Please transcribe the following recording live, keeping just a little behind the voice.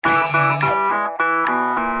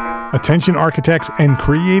Attention architects and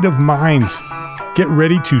creative minds, get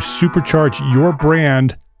ready to supercharge your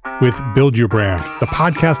brand with Build Your Brand, the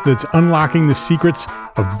podcast that's unlocking the secrets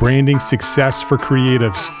of branding success for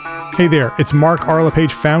creatives. Hey there, it's Mark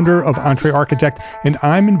Arlepage, founder of Entre Architect, and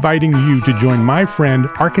I'm inviting you to join my friend,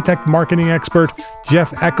 architect marketing expert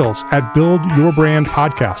Jeff Eccles at Build Your Brand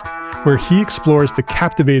podcast, where he explores the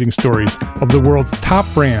captivating stories of the world's top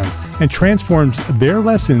brands and transforms their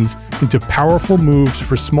lessons into powerful moves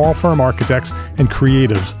for small firm architects and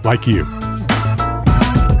creatives like you.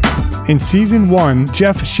 In Season 1,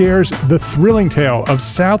 Jeff shares the thrilling tale of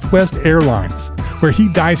Southwest Airlines, where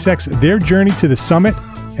he dissects their journey to the summit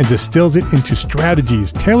and distills it into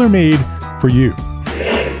strategies tailor-made for you.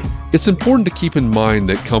 It's important to keep in mind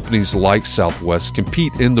that companies like Southwest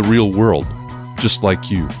compete in the real world, just like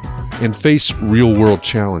you, and face real-world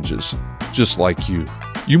challenges, just like you.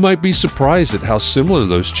 You might be surprised at how similar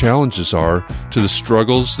those challenges are to the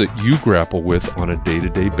struggles that you grapple with on a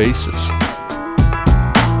day-to-day basis.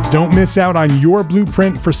 Don't miss out on your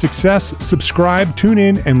blueprint for success. Subscribe, tune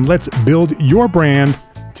in, and let's build your brand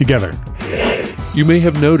together. You may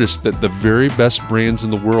have noticed that the very best brands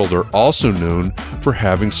in the world are also known for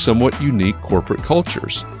having somewhat unique corporate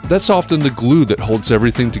cultures. That's often the glue that holds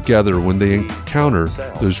everything together when they encounter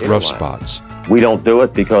those rough spots. We don't do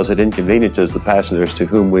it because it inconveniences the passengers to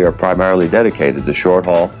whom we are primarily dedicated, the short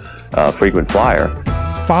haul, frequent flyer.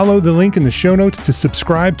 Follow the link in the show notes to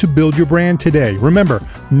subscribe to Build Your Brand today. Remember,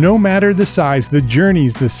 no matter the size, the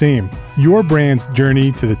journey's the same. Your brand's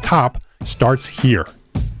journey to the top starts here.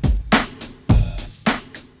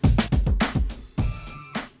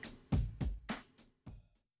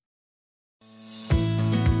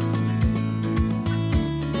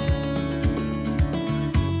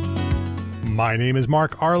 My name is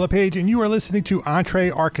Mark Arlepage, and you are listening to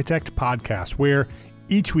Entre Architect Podcast, where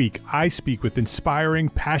each week I speak with inspiring,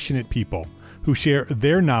 passionate people who share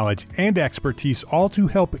their knowledge and expertise, all to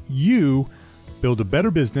help you build a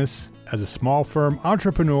better business as a small firm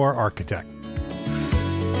entrepreneur architect.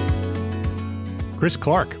 Chris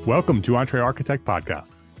Clark, welcome to Entre Architect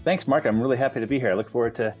Podcast. Thanks, Mark. I'm really happy to be here. I look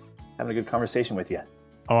forward to having a good conversation with you.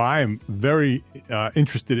 Oh, I am very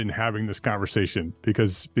interested in having this conversation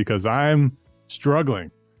because I'm struggling.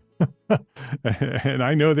 And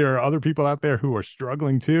I know there are other people out there who are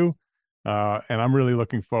struggling too. And I'm really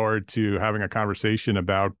looking forward to having a conversation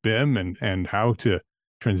about BIM and how to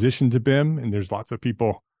transition to BIM. And there's lots of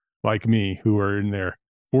people like me who are in their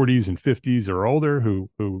 40s and 50s or older who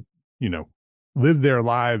live their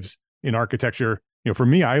lives in architecture. For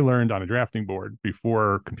me, I learned on a drafting board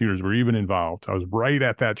before computers were even involved. I was right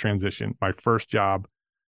at that transition. My first job,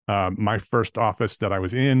 my first office that I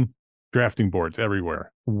was in, drafting boards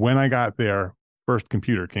everywhere. When I got there, first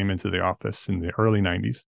computer came into the office in the early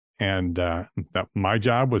 90s. And my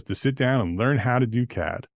job was to sit down and learn how to do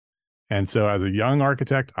CAD. And so as a young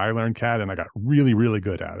architect, I learned CAD and I got really, really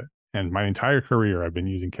good at it. And my entire career, I've been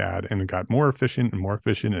using CAD and it got more efficient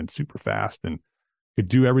and super fast and could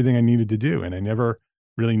do everything I needed to do. And I never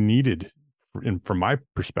really needed, from my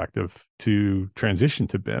perspective, to transition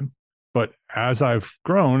to BIM. But as I've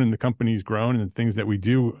grown and the company's grown and the things that we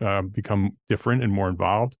do become different and more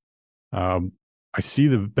involved, I see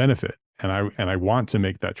the benefit and I want to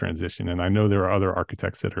make that transition. And I know there are other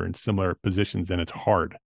architects that are in similar positions and it's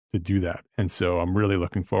hard to do that. And so I'm really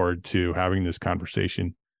looking forward to having this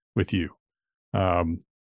conversation with you. Let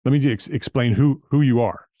me explain who you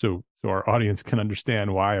are so our audience can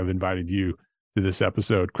understand why I've invited you to this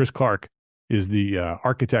episode. Chris Clark is the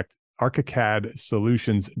ArchiCAD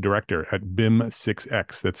Solutions Director at BIM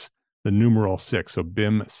 6X. That's the numeral 6, so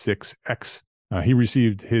BIM 6X. He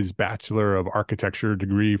received his Bachelor of Architecture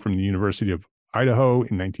degree from the University of Idaho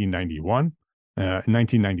in 1991. In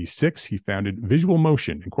 1996, he founded Visual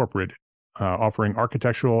Motion Incorporated, offering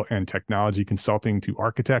architectural and technology consulting to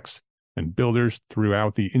architects and builders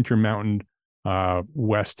throughout the Intermountain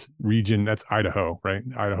West region. That's Idaho, right?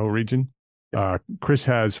 Idaho region. Chris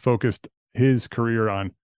has focused his career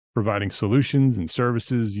on providing solutions and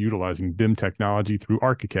services utilizing BIM technology through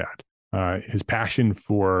ArchiCAD. His passion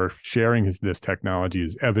for sharing this technology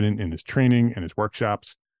is evident in his training and his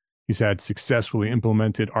workshops. He's had successfully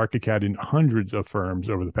implemented ArchiCAD in hundreds of firms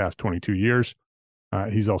over the past 22 years.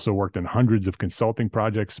 He's also worked on hundreds of consulting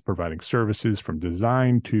projects, providing services from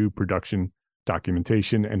design to production,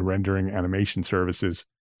 documentation, and rendering animation services.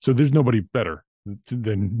 So there's nobody better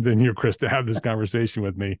than you, Chris, to have this conversation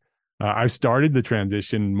with me. I started the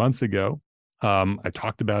transition months ago. I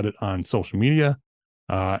talked about it on social media,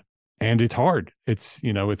 and it's hard. It's,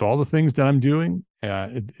 with all the things that I'm doing,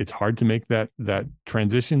 it's hard to make that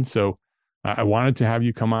transition. So I wanted to have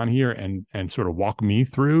you come on here and sort of walk me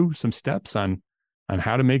through some steps on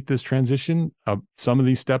how to make this transition. Some of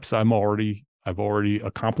these steps I've already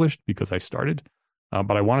accomplished because I started,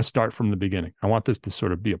 but I want to start from the beginning. I want this to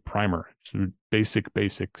sort of be a primer, sort of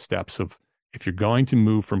basic steps of if you're going to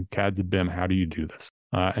move from CAD to BIM, how do you do this?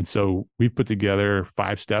 And so we've put together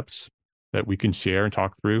 5 steps that we can share and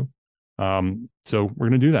talk through. So we're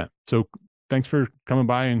going to do that. So thanks for coming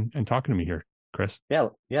by and talking to me here, Chris. Yeah,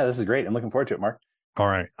 this is great. I'm looking forward to it, Mark. All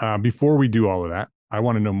right. Before we do all of that, I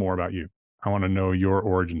want to know more about you. I want to know your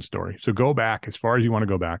origin story. So go back as far as you want to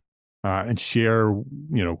go back and share,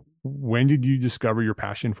 when did you discover your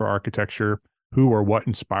passion for architecture? Who or what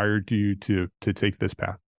inspired you to take this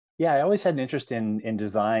path? Yeah, I always had an interest in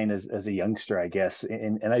design as a youngster, I guess.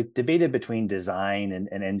 And I debated between design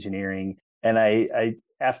and engineering. And I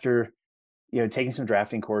after, taking some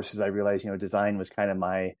drafting courses, I realized, design was kind of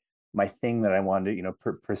my thing that I wanted to,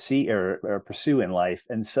 pursue in life.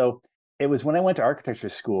 And so it was when I went to architecture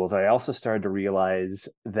school that I also started to realize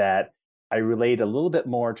that I relate a little bit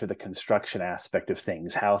more to the construction aspect of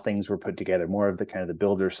things, how things were put together, more of the kind of the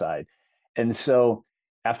builder side. And so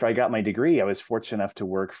after I got my degree, I was fortunate enough to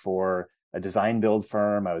work for a design build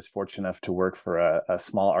firm. I was fortunate enough to work for a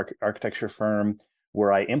small architecture firm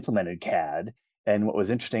where I implemented CAD. And what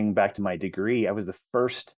was interesting, back to my degree, I was the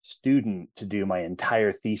first student to do my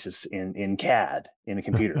entire thesis in CAD in a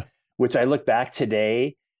computer, which I look back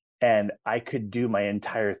today and I could do my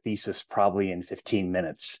entire thesis probably in 15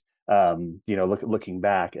 minutes. Looking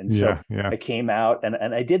back. And so I came out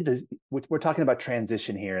and I did this. We're talking about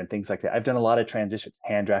transition here and things like that. I've done a lot of transitions,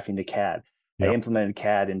 hand drafting to CAD. Yep. I implemented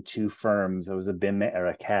CAD in 2 firms. I was a BIM or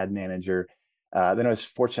a CAD manager. Then I was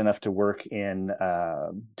fortunate enough to work in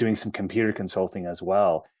doing some computer consulting as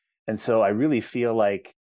well. And so I really feel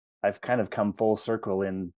like I've kind of come full circle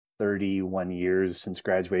in 31 years since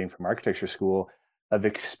graduating from architecture school of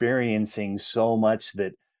experiencing so much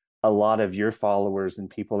that a lot of your followers and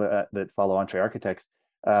people that follow Entre Architects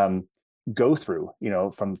go through,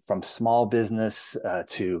 from small business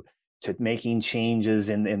to making changes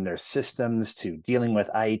in their systems, to dealing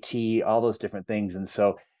with IT, all those different things. And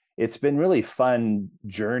so it's been really fun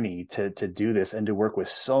journey to do this and to work with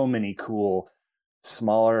so many cool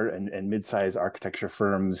smaller and mid-sized architecture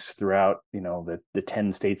firms throughout, the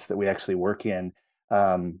 10 states that we actually work in.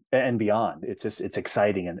 And beyond. It's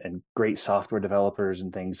exciting and great software developers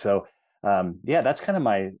and things. So that's kind of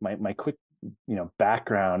my quick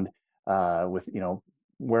background with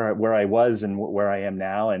where I was and where I am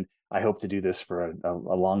now, and I hope to do this for a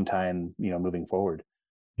long time moving forward.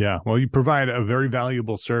 Yeah, well, you provide a very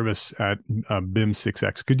valuable service at BIM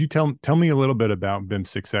 6X. Could you tell me a little bit about BIM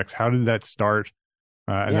 6X? How did that start?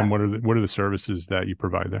 Then what are the services that you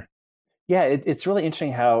provide there? Yeah, it's really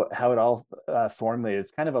interesting how it all formulated.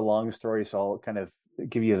 It's kind of a long story, so I'll kind of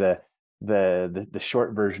give you the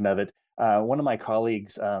short version of it. One of my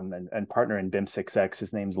colleagues and partner in BIM 6X,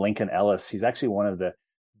 his name's Lincoln Ellis. He's actually one of the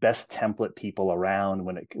best template people around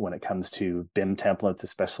when it comes to BIM templates,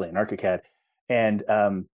 especially in ArchiCAD. And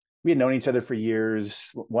we had known each other for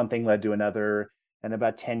years. One thing led to another, and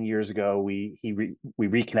about 10 years ago, we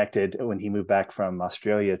reconnected when he moved back from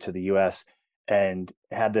Australia to the U.S. and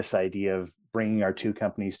had this idea of bringing our 2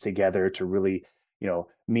 companies together to really,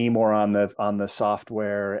 me more on the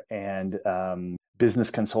software and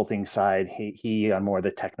business consulting side, he on more of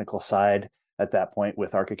the technical side at that point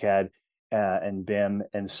with ArchiCAD and BIM.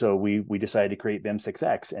 And so we decided to create BIM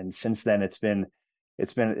 6X. And since then, it's been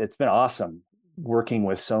awesome working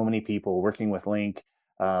with so many people, working with Link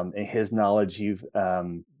and his knowledge.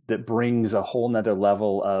 That brings a whole nother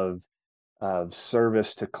level of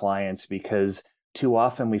service to clients, because too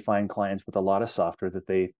often we find clients with a lot of software that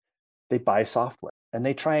they buy software and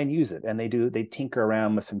they try and use it and they tinker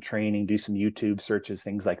around with some training, do some YouTube searches,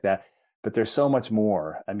 things like that. But there's so much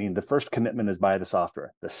more. I mean, the first commitment is buy the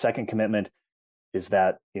software. The second commitment is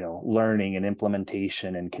that, learning and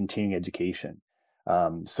implementation and continuing education.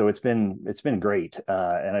 So it's been great.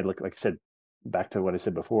 And like I said, back to what I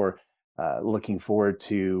said before, looking forward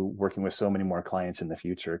to working with so many more clients in the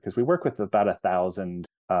future, because we work with about 1,000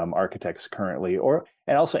 architects currently,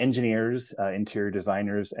 and also engineers, interior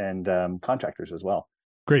designers, and contractors as well.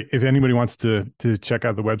 Great. If anybody wants to check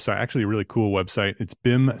out the website, actually a really cool website, it's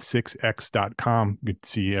bim6x.com. You can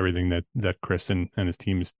see everything that Chris and his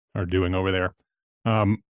teams are doing over there.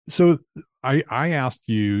 So I asked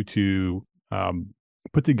you to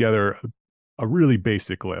put together a really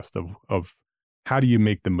basic list of how do you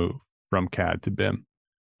make the move from CAD to BIM.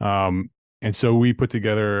 And so we put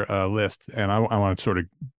together a list, and I want to sort of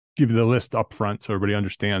give you the list up front so everybody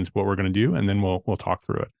understands what we're going to do, and then we'll talk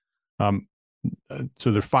through it.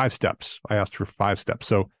 So there are 5 steps. I asked for 5 steps.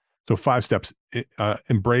 So 5 steps.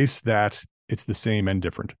 Embrace that it's the same and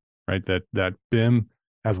different, right? That BIM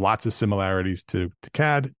has lots of similarities to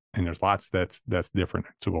CAD, and there's lots that's different.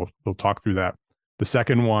 So we'll talk through that. The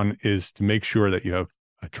second one is to make sure that you have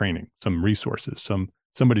a training, some resources,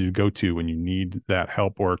 somebody to go to when you need that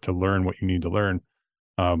help or to learn what you need to learn.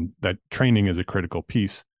 That training is a critical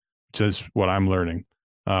piece, which is what I'm learning.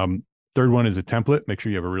 Third one is a template. Make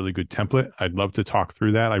sure you have a really good template. I'd love to talk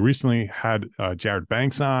through that. I recently had Jared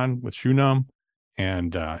Banks on with Shunam,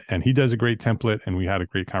 and he does a great template, and we had a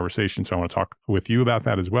great conversation. So I want to talk with you about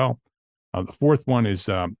that as well. The fourth one is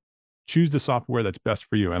choose the software that's best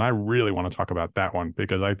for you, and I really want to talk about that one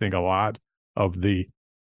because I think a lot of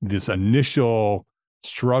this initial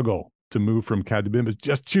struggle to move from CAD to BIM is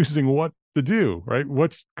just choosing what to do, right?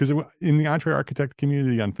 Because in the Entre Architect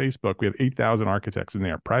community on Facebook, we have 8,000 architects in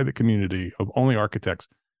there, private community of only architects.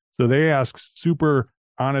 So they ask super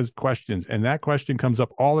honest questions, and that question comes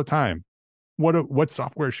up all the time. What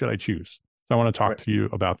software should I choose? So I want to talk to you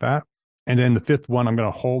about that. And then the fifth one, I'm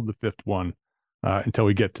going to hold the fifth one until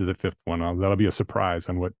we get to the fifth one. That'll be a surprise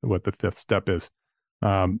on what the fifth step is.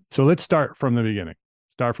 So let's start from the beginning.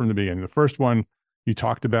 The first one you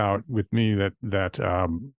talked about with me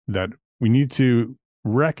that we need to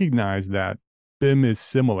recognize that BIM is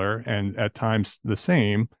similar and at times the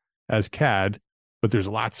same as CAD, but there's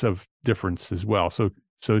lots of difference as well. So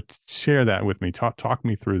share that with me. Talk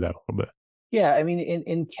me through that a little bit. Yeah, I mean,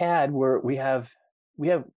 in CAD, we have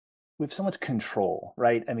so much control,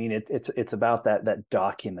 right? I mean, it's about that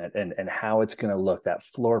document and how it's going to look, that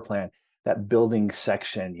floor plan, that building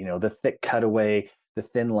section, the thick cutaway, the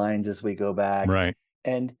thin lines as we go back, right?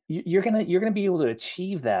 And you're gonna be able to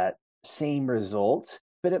achieve that same result,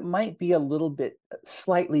 but it might be a little bit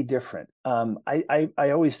slightly different. I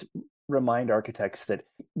always remind architects that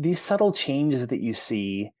these subtle changes that you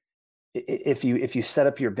see, if you set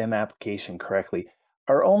up your BIM application correctly,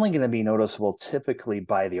 are only going to be noticeable typically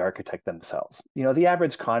by the architect themselves. The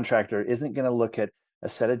average contractor isn't going to look at a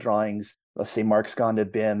set of drawings. Let's say Mark's gone to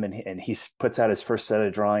BIM and he puts out his first set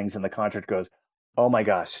of drawings, and the contractor goes, "Oh my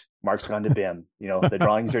gosh, Mark's gone to BIM. The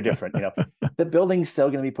drawings are different. The building's still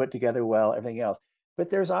going to be put together well, everything else." But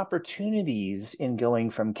there's opportunities in going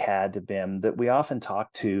from CAD to BIM that we often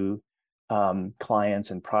talk to clients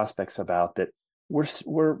and prospects about, that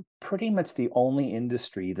we're pretty much the only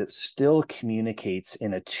industry that still communicates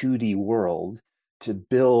in a 2D world to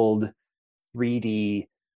build 3D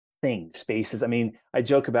things, spaces. I mean, I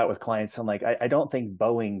joke about with clients, I'm like, I don't think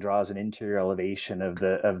Boeing draws an interior elevation of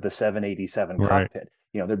the 787 cockpit.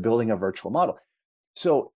 They're building a virtual model.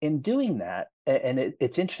 So in doing that, and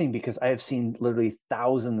it's interesting because I have seen literally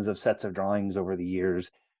thousands of sets of drawings over the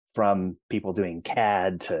years, from people doing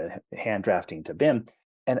CAD to hand drafting to BIM.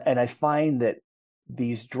 And I find that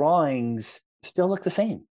these drawings still look the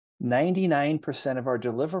same. 99% of our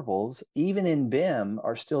deliverables, even in BIM,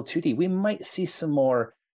 are still 2D. We might see some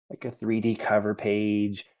more, like a 3D cover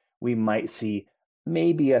page. We might see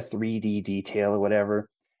maybe a 3D detail or whatever.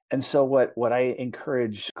 And so what I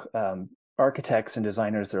encourage architects and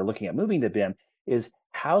designers that are looking at moving to BIM is,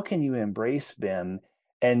 how can you embrace BIM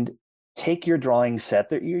and take your drawing set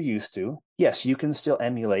that you're used to? Yes, you can still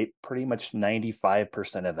emulate pretty much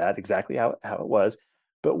 95% of that, exactly how it was.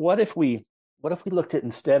 But what if we looked at,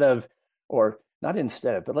 instead of, or not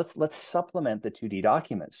instead of, but let's supplement the 2D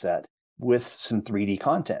document set with some 3D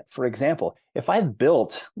content. For example, if I've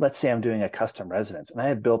built, let's say I'm doing a custom residence and I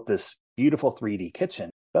have built this beautiful 3D kitchen,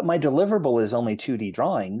 but my deliverable is only 2D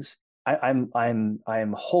drawings,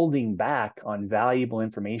 I'm holding back on valuable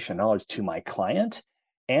information, knowledge to my client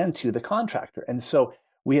and to the contractor. And so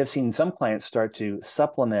we have seen some clients start to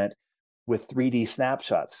supplement with 3D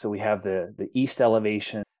snapshots. So we have the east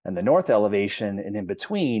elevation and the north elevation, and in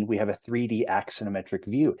between we have a 3D axonometric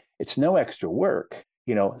view. It's no extra work.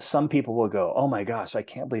 Some people will go, "Oh my gosh, I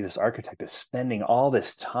can't believe this architect is spending all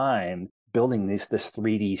this time building this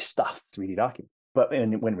 3D stuff, 3D document." But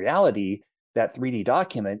when reality, that 3D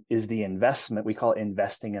document is the investment. We call it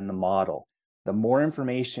investing in the model. The more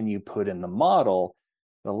information you put in the model,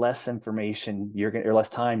 the less information or less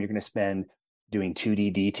time you're going to spend doing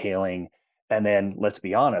 2D detailing. And then, let's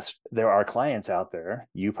be honest, there are clients out there,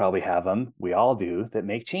 you probably have them, we all do, that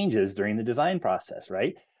make changes during the design process,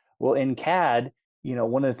 right? Well, in CAD,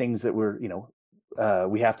 one of the things that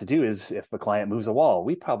we have to do is, if the client moves a wall,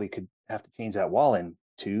 we probably could have to change that wall in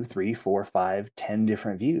 2, 3, 4, 5, 10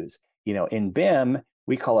 different views. In BIM,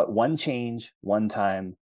 we call it one change, one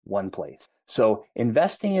time, one place. So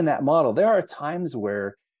investing in that model, there are times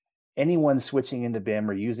where anyone switching into BIM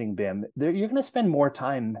or using BIM, you're going to spend more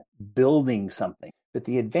time building something. But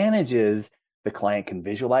the advantage is the client can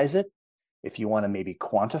visualize it. If you want to maybe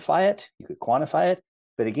quantify it, you could quantify it.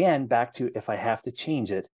 But again, back to if I have to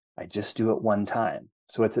change it, I just do it one time.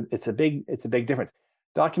 So it's a big difference.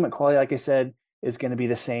 Document quality, like I said, is going to be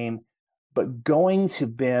the same. But going to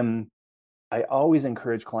BIM, I always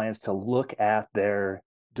encourage clients to look at their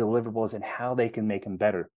deliverables and how they can make them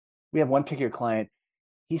better. We have one particular client,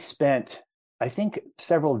 he spent, I think,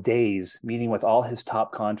 several days meeting with all his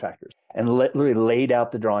top contractors and literally laid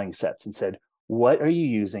out the drawing sets and said, what are you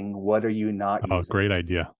using? What are you not using? Oh, great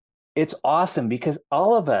idea. It's awesome because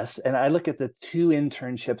all of us, and I look at the 2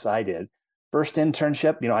 internships I did. First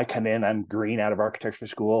internship, I come in, I'm green out of architecture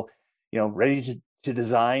school, ready to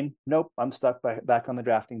design. Nope, I'm stuck back on the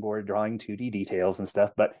drafting board drawing 2D details and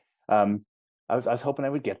stuff. But I was hoping I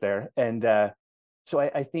would get there. And so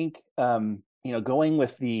I think, going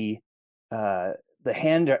with back to the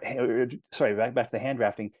hand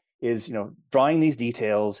drafting is, drawing these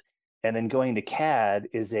details and then going to CAD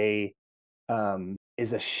is a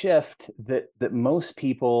shift that most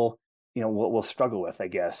people, will struggle with, I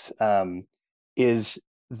guess, is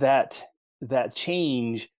that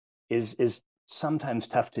change is sometimes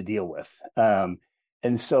tough to deal with.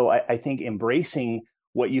 And so I think embracing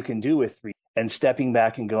what you can do with 3D and stepping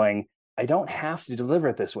back and going, I don't have to deliver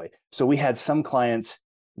it this way. So we had some clients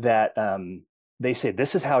that they say,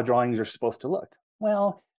 this is how drawings are supposed to look.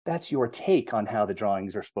 Well, that's your take on how the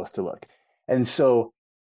drawings are supposed to look. And so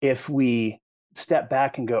if we step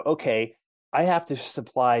back and go, okay, I have to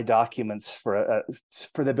supply documents for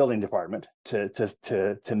the building department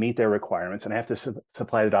to meet their requirements, and I have to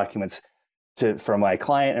supply the documents for my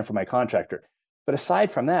client and for my contractor. But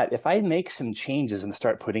aside from that, if I make some changes and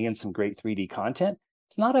start putting in some great 3D content,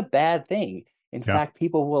 it's not a bad thing. In fact,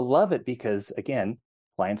 people will love it because, again,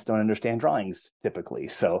 clients don't understand drawings typically.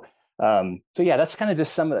 So yeah, that's kind of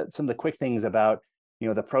just some of the quick things about,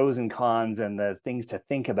 the pros and cons and the things to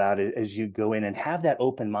think about it as you go in and have that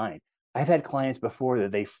open mind. I've had clients before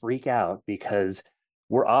that they freak out because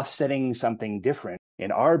we're offsetting something different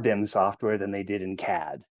in our BIM software than they did in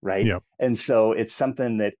CAD, right? Yep. And so it's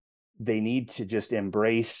something that they need to just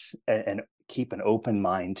embrace and keep an open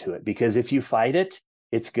mind to it, because if you fight it,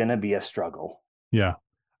 it's going to be a struggle. Yeah.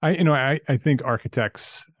 I think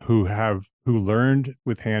architects who learned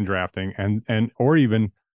with hand drafting and or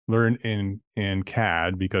even learn in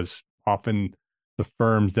CAD, because often the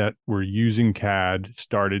firms that were using CAD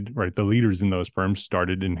started, right, the leaders in those firms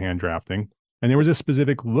started in hand drafting. And there was a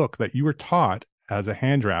specific look that you were taught as a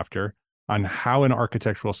hand drafter on how an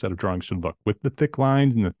architectural set of drawings should look, with the thick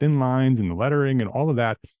lines and the thin lines and the lettering and all of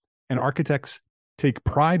that. And architects take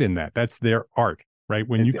pride in that. That's their art, right?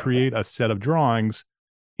 When you create a set of drawings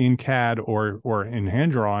in CAD or in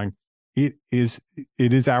hand drawing, it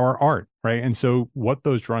is our art, right? And so what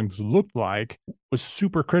those drawings looked like was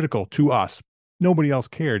super critical to us. Nobody else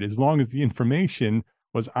cared. As long as the information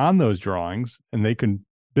was on those drawings and they can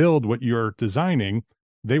build what you're designing,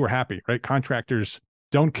 they were happy, right? Contractors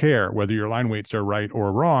don't care whether your line weights are right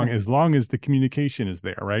or wrong, as long as the communication is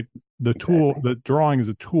there, right? The tool, the drawing is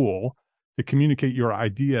a tool to communicate your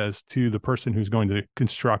ideas to the person who's going to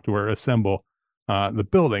construct or assemble the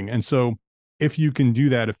building. And so if you can do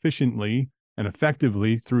that efficiently and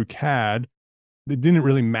effectively through CAD, it didn't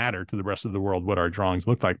really matter to the rest of the world what our drawings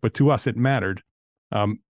looked like, but to us it mattered.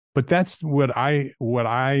 But that's what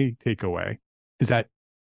I take away, is that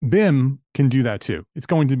BIM can do that too. It's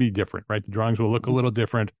going to be different, right? The drawings will look a little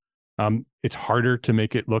different. It's harder to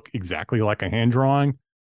make it look exactly like a hand drawing,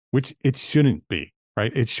 which it shouldn't be,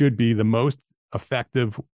 right? It should be the most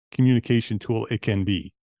effective communication tool it can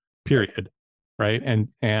be, period, right?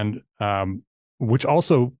 And which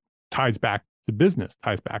also ties back to business,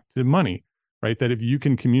 ties back to money, right? That if you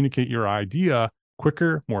can communicate your idea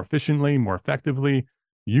quicker, more efficiently, more effectively,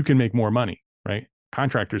 you can make more money, right?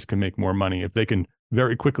 Contractors can make more money if they can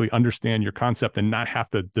very quickly understand your concept and not have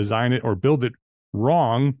to design it or build it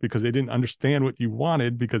wrong because they didn't understand what you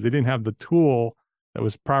wanted, because they didn't have the tool that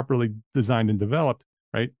was properly designed and developed,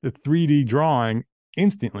 right? The 3D drawing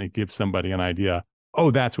instantly gives somebody an idea. Oh,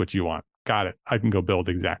 that's what you want. Got it. I can go build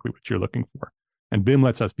exactly what you're looking for. And BIM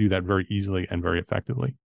lets us do that very easily and very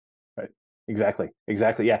effectively. Right. Exactly.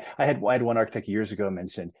 Yeah. I had one architect years ago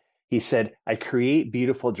mention, he said, I create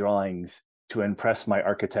beautiful drawings to impress my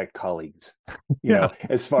architect colleagues, you know,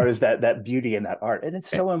 as far as that beauty and that art. And it's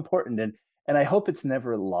so important. And I hope it's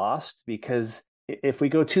never lost, because if we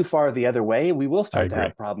go too far the other way, we will start to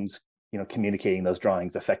have problems, you know, communicating those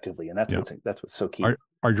drawings effectively. And that's what's so key.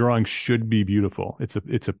 Our drawings should be beautiful.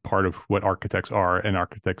 It's a part of what architects are and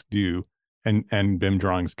architects do. And BIM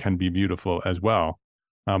drawings can be beautiful as well.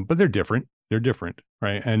 But they're different.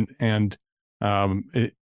 Right.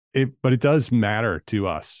 but it does matter to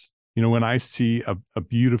us. When I see a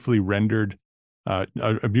beautifully rendered,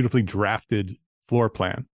 a beautifully drafted floor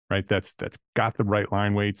plan, right? That's got the right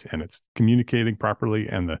line weights and it's communicating properly,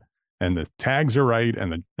 and the tags are right,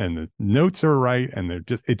 and the notes are right, and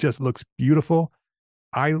it just looks beautiful.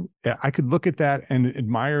 I could look at that and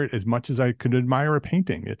admire it as much as I could admire a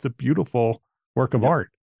painting. It's a beautiful work of art.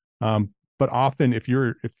 But often, if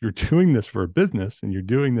you're doing this for a business and you're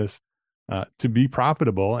doing this to be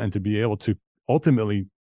profitable and to be able to ultimately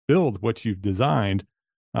build what you've designed,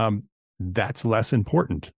 that's less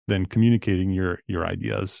important than communicating your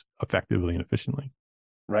ideas effectively and efficiently.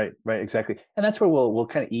 Right, exactly. And that's where we'll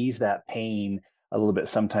kind of ease that pain a little bit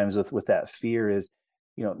sometimes with that fear is,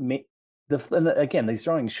 again, these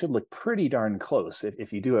drawings should look pretty darn close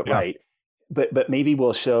if you do it right. But maybe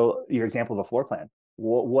we'll show your example of a floor plan.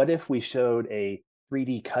 What if we showed a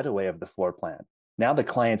 3D cutaway of the floor plan? Now the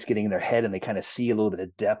client's getting in their head and they kind of see a little bit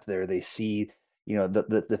of depth there. They see,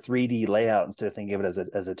 the 3D layout instead of thinking of it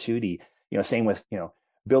as a 2D. Same with,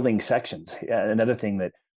 building sections. Another thing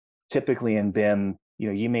that typically in BIM,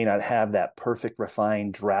 you may not have that perfect,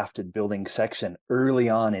 refined, drafted building section early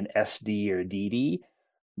on in SD or DD.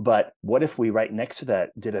 But what if we, right next to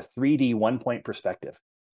that, did a 3D one-point perspective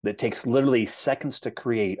that takes literally seconds to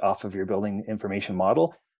create off of your building information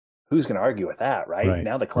model? Who's going to argue with that, right?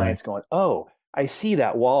 Now the client's going, oh, I see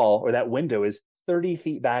that wall or that window is 30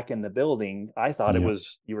 feet back in the building. I thought it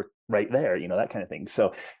was, you were right there, that kind of thing.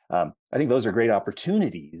 So I think those are great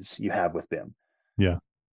opportunities you have with BIM. Yeah.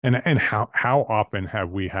 And how often have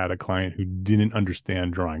we had a client who didn't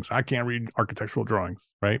understand drawings? I can't read architectural drawings,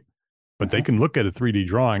 right? But they can look at a 3D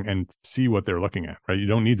drawing and see what they're looking at, right? You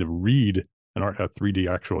don't need to read a 3D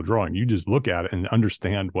actual drawing. You just look at it and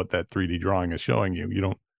understand what that 3D drawing is showing you. You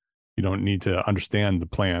don't need to understand the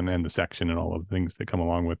plan and the section and all of the things that come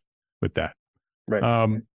along with that. Right.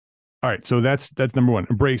 All right. So that's number one.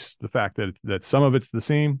 Embrace the fact that some of it's the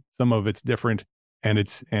same, some of it's different, and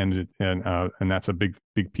that's a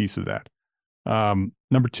big piece of that.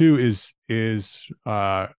 Number two is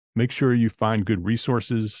make sure you find good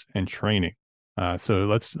resources and training. So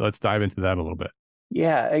let's dive into that a little bit.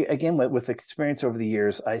 Yeah. Again, with experience over the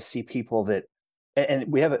years, I see people that,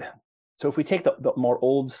 and we have it. So if we take the more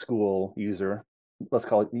old school user, let's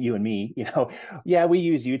call it you and me, we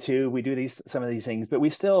use YouTube, we do some of these things, but we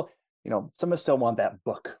still, some of us still want that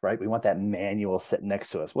book, right? We want that manual sitting next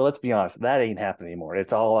to us. Well, let's be honest, that ain't happening anymore.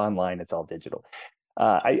 It's all online, it's all digital.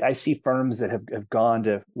 I see firms that have gone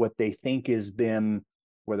to what they think is BIM,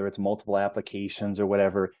 whether it's multiple applications or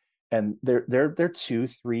whatever, and they're 2,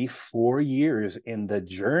 3, 4 years in the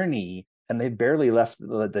journey, and they barely left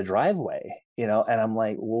the driveway, and I'm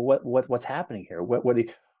like, well, what's happening here?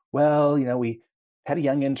 We had a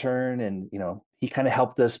young intern and, he kind of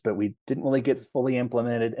helped us, but we didn't really get fully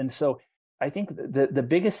implemented. And so I think the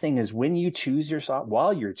biggest thing is when you choose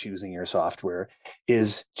while you're choosing your software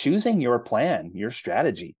is choosing your plan, your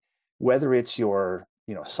strategy, whether it's your,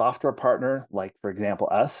 software partner, like for example,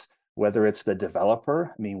 us, whether it's the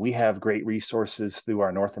developer. I mean, we have great resources through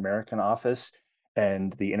our North American office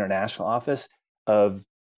and the international office of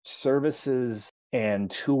services and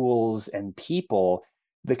tools and people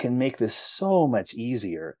that can make this so much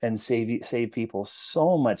easier and save people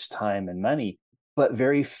so much time and money. But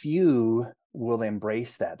very few will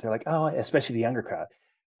embrace that. They're like, oh, especially the younger crowd,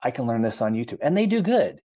 I can learn this on YouTube. And they do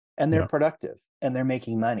good and they're productive and they're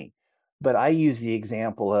making money. But I use the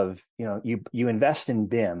example of, you invest in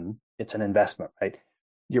BIM, it's an investment, right?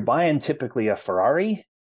 You're buying typically a Ferrari,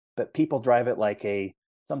 but people drive it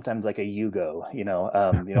sometimes like a Yugo,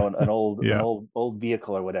 an old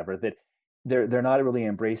vehicle or whatever, that they're not really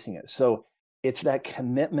embracing it. So it's that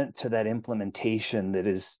commitment to that implementation that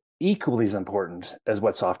is equally as important as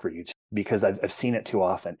what software you choose, because I've seen it too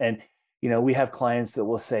often. And, we have clients that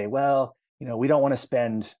will say, well, we don't want to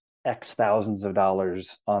spend X thousands of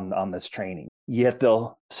dollars on this training. Yet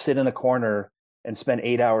they'll sit in a corner and spend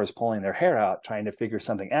 8 hours pulling their hair out, trying to figure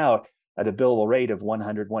something out at a billable rate of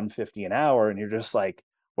 100, 150 an hour. And you're just like,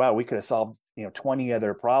 wow, we could have solved, 20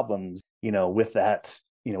 other problems, with that,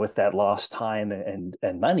 with that lost time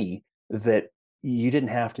and money that you didn't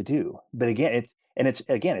have to do. But again,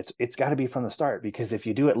 it's got to be from the start, because if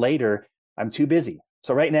you do it later, I'm too busy.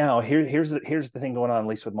 So right now, here's the thing going on, at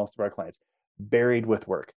least with most of our clients, buried with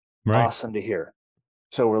work. Right. Awesome to hear.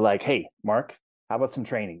 So we're like, hey, Mark, how about some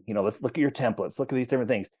training? Let's look at your templates, look at these different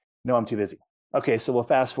things. No, I'm too busy. Okay, so we'll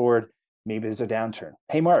fast forward. Maybe there's a downturn.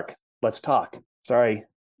 Hey, Mark, let's talk. Sorry,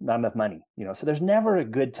 not enough money. So there's never a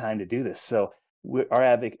good time to do this. So we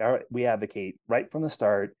advocate right from the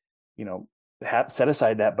start, set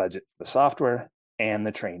aside that budget for the software and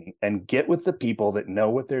the training, and get with the people that know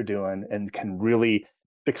what they're doing and can really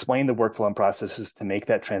explain the workflow and processes to make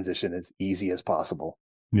that transition as easy as possible.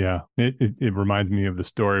 Yeah, it reminds me of the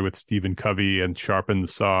story with Stephen Covey and Sharpen the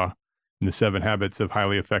Saw in the 7 Habits of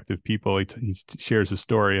Highly Effective People. He shares a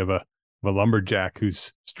story of a lumberjack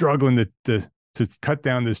who's struggling to cut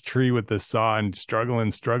down this tree with the saw and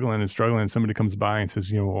struggling. And somebody comes by and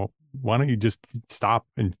says, well, why don't you just stop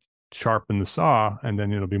and sharpen the saw and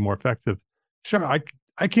then it'll be more effective. Sure,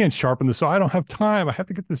 I can't sharpen the saw. I don't have time. I have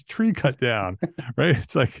to get this tree cut down. Right.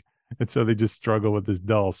 It's like, and so they just struggle with this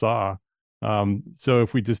dull saw. So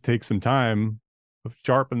if we just take some time,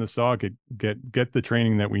 sharpen the saw, get the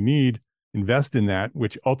training that we need, invest in that,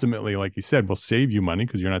 which ultimately, like you said, will save you money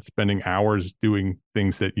because you're not spending hours doing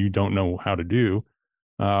things that you don't know how to do.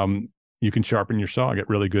 You can sharpen your saw, get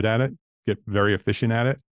really good at it, get very efficient at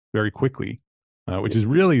it very quickly, which is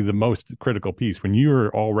really the most critical piece. When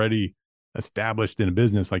you're already established in a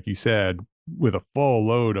business, like you said, with a full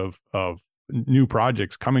load of new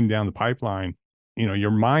projects coming down the pipeline,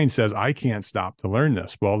 your mind says, I can't stop to learn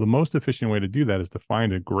this. Well, the most efficient way to do that is to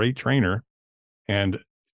find a great trainer and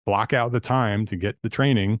block out the time to get the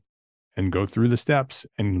training and go through the steps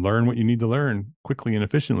and learn what you need to learn quickly and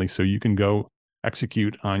efficiently so you can go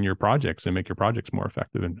execute on your projects and make your projects more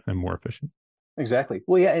effective and more efficient. Exactly.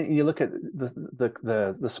 Well, yeah, and you look at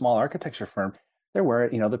the small architecture firm, they're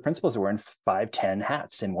wearing, the principals are wearing 5-10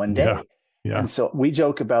 hats in one day. Yeah. And so we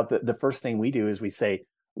joke about the first thing we do is we say,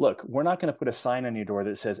 look, we're not going to put a sign on your door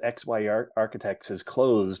that says XY Architects is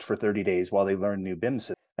closed for 30 days while they learn new BIM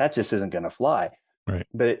system. That just isn't going to fly. Right.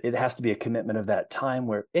 But it has to be a commitment of that time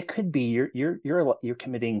where it could be you're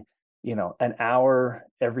committing, an hour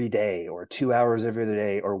every day or 2 hours every other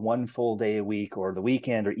day or one full day a week or the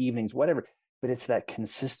weekend or evenings, whatever. But it's that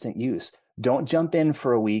consistent use. Don't jump in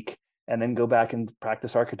for a week and then go back and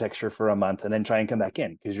practice architecture for a month and then try and come back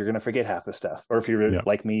in because you're going to forget half the stuff. Or if you're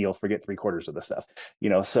like me, you'll forget 3/4 of the stuff,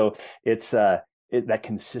 so it's that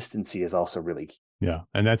consistency is also really key. Yeah.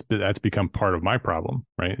 And that's become part of my problem,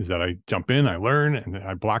 right? Is that I jump in, I learn, and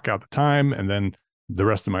I block out the time, and then the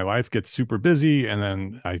rest of my life gets super busy, and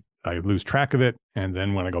then I lose track of it. And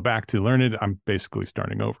then when I go back to learn it, I'm basically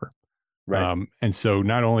starting over. Right. And so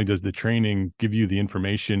not only does the training give you the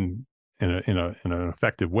information in an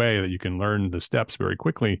effective way that you can learn the steps very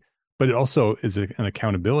quickly, but it also is an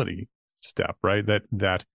accountability step, right?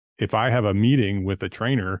 That if I have a meeting with a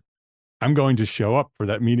trainer, I'm going to show up for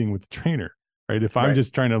that meeting with the trainer, right? If I'm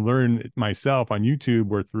just trying to learn it myself on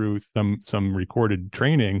YouTube or through some recorded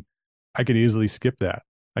training, I could easily skip that.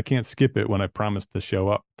 I can't skip it when I promised to show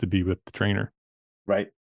up to be with the trainer. Right.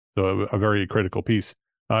 So a very critical piece.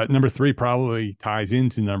 Number 3 probably ties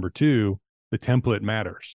into number 2. The template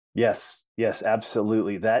matters. Yes,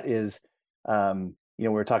 absolutely. That is, we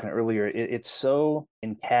were talking earlier. It's so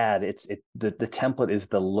in CAD. The template is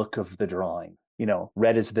the look of the drawing.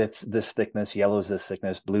 Red is this thickness, yellow is this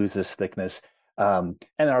thickness, blue is this thickness, and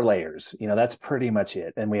our layers. That's pretty much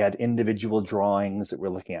it. And we had individual drawings that we're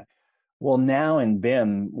looking at. Well, now in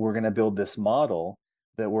BIM, we're going to build this model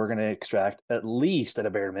that we're going to extract at least at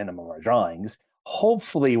a bare minimum our drawings.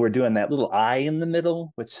 Hopefully we're doing that little eye in the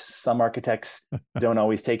middle, which some architects don't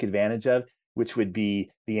always take advantage of, which would be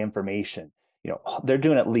the information. They're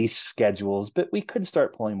doing at least schedules, but we could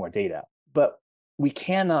start pulling more data. But we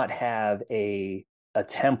cannot have a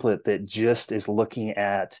template that just is looking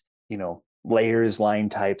at, layers, line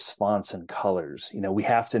types, fonts, and colors. We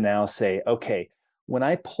have to now say, okay, when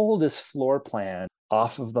I pull this floor plan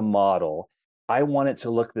off of the model, I want it to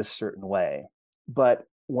look this certain way. But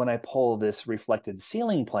when I pull this reflected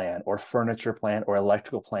ceiling plan or furniture plan or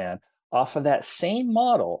electrical plan off of that same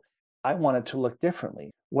model, I want it to look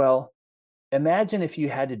differently. Well, imagine if you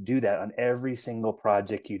had to do that on every single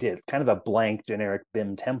project you did, kind of a blank generic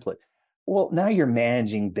BIM template. Well, now you're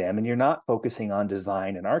managing BIM and you're not focusing on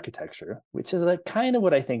design and architecture, which is kind of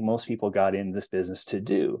what I think most people got in this business to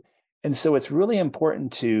do. And so it's really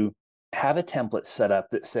important to have a template set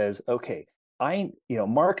up that says, okay,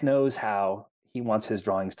 Mark knows how he wants his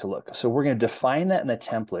drawings to look. So we're going to define that in the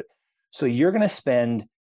template. So you're going to spend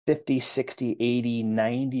 50, 60, 80,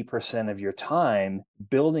 90% of your time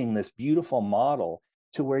building this beautiful model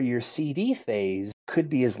to where your CD phase could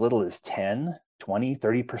be as little as 10, 20,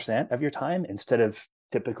 30% of your time instead of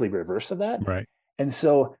typically reverse of that. Right. And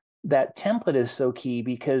so that template is so key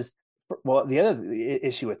because, the other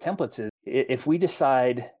issue with templates is if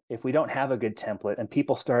we don't have a good template and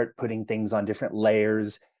people start putting things on different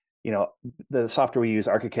layers, the software we use,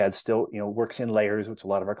 ArchiCAD, still, works in layers, which a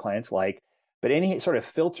lot of our clients like. But any sort of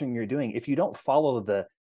filtering you're doing, if you don't follow the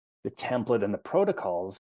template and the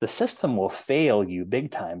protocols, the system will fail you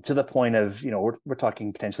big time, to the point of, we're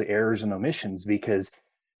talking potentially errors and omissions, because,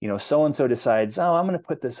 so-and-so decides, oh, I'm going to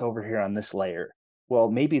put this over here on this layer. Well,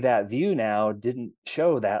 maybe that view now didn't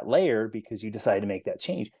show that layer because you decided to make that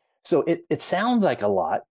change. So it sounds like a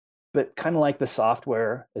lot, but kind of like the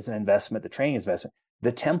software is an investment, the training investment,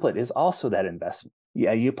 the template is also that investment.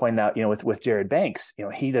 Yeah, you pointed out, with Jared Banks,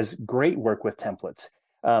 he does great work with templates.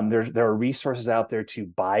 There are resources out there to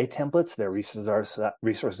buy templates. There are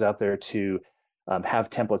resources out there to have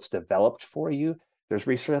templates developed for you. There's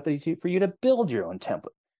resources out there for you to build your own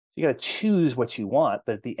template. You got to choose what you want.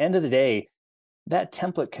 But at the end of the day, that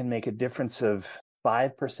template can make a difference of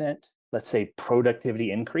 5%, let's say,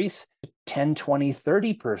 productivity increase, 10, 20,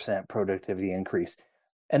 30% productivity increase.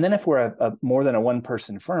 And then if we're a more than a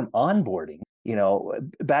one-person firm onboarding,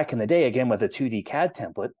 back in the day, again, with a 2D CAD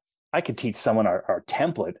template, I could teach someone our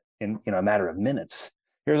template in a matter of minutes.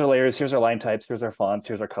 Here's our layers, here's our line types, here's our fonts,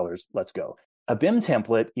 here's our colors, let's go. A BIM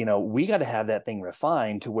template, we got to have that thing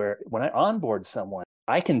refined to where when I onboard someone,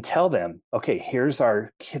 I can tell them, okay, here's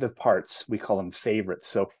our kit of parts. We call them favorites.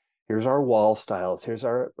 So here's our wall styles, here's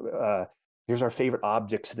our favorite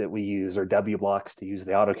objects that we use, or W blocks to use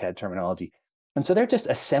the AutoCAD terminology. And so they're just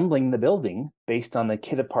assembling the building based on the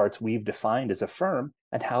kit of parts we've defined as a firm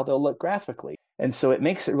and how they'll look graphically. And so it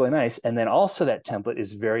makes it really nice. And then also that template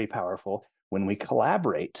is very powerful when we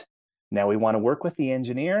collaborate. Now we want to work with the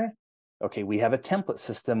engineer. Okay, we have a template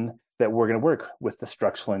system that we're going to work with the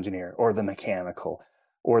structural engineer or the mechanical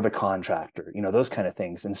or the contractor, those kind of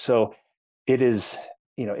things. And so it is,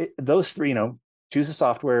 those three, choose the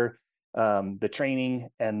software, the training,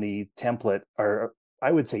 and the template are,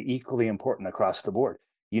 I would say, equally important across the board.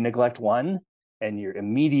 You neglect one and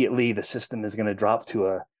the system is going to drop to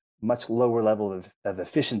a much lower level of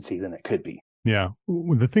efficiency than it could be. Yeah.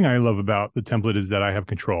 The thing I love about the template is that I have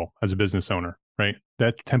control as a business owner, right?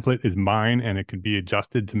 That template is mine and it can be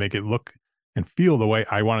adjusted to make it look and feel the way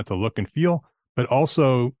I want it to look and feel. But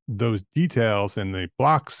also those details and the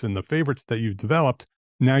blocks and the favorites that you've developed,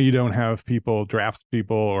 now you don't have drafts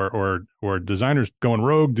people or designers going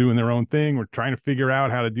rogue, doing their own thing. We're trying to figure out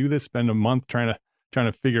how to do this, spend a month trying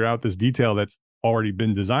to figure out this detail that's already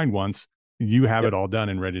been designed once. You have it all done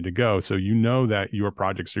and ready to go. So you know that your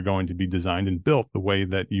projects are going to be designed and built the way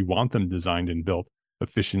that you want them designed and built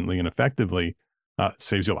efficiently and effectively.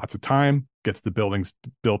 Saves you lots of time, gets the buildings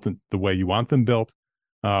built the way you want them built.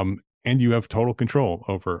 And you have total control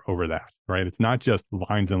over that, right? It's not just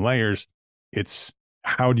lines and layers. It's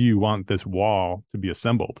how do you want this wall to be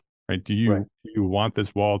assembled, right? Do you want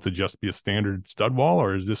this wall to just be a standard stud wall,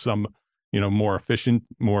 or is this some, more efficient,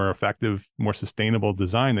 more effective, more sustainable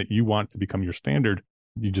design that you want to become your standard?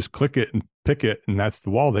 You just click it and pick it, and that's the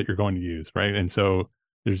wall that you're going to use, right? And so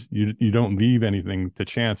you don't leave anything to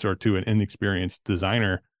chance or to an inexperienced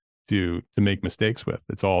designer to make mistakes with.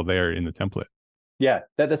 It's all there in the template. Yeah,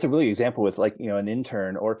 that's a really example with an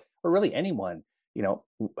intern or really anyone.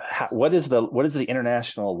 What is the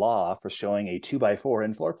international law for showing a 2x4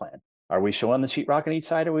 in floor plan? Are we showing the sheetrock on each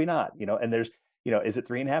side? Or are we not? And there's is it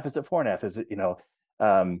 3.5? Is it 4.5? Is it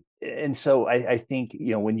and so I think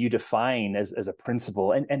when you define as a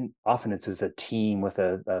principle, and often it's as a team with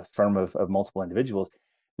a firm of multiple individuals,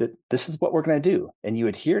 that this is what we're going to do, and you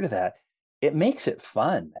adhere to that, it makes it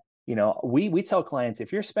fun. We tell clients,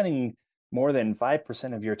 if you're spending more than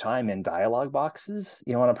 5% of your time in dialogue boxes,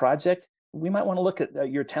 on a project, we might want to look at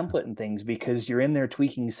your template and things, because you're in there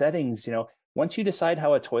tweaking settings. Once you decide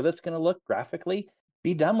how a toilet's going to look graphically,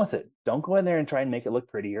 be done with it. Don't go in there and try and make it look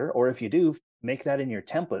prettier. Or if you do, make that in your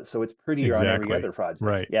template so it's prettier on every other project.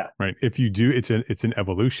 Right. Yeah. Right. If you do, it's an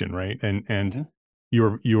evolution, right? And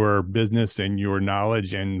your business and your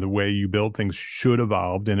knowledge and the way you build things should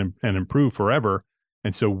evolve and improve forever.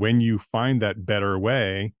 And so when you find that better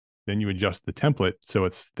way, then you adjust the template so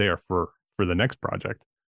it's there for the next project,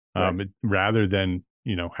 rather than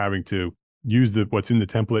having to use what's in the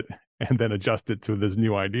template and then adjust it to this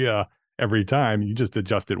new idea every time. You just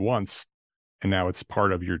adjust it once, and now it's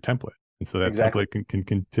part of your template. And so that template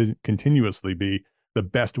can continuously be the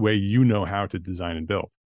best way how to design and build.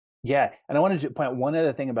 Yeah, and I wanted to point out one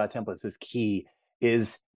other thing about templates is key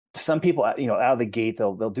is some people out of the gate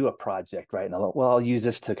they'll do a project, right? And I'll use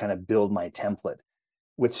this to kind of build my template,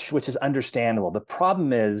 which is understandable. The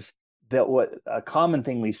problem is that what a common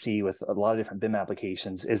thing we see with a lot of different BIM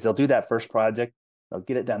applications is they'll do that first project, they'll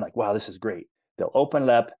get it done, like, wow, this is great. They'll open it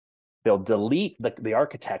up, they'll delete the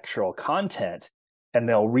architectural content, and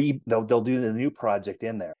they'll do the new project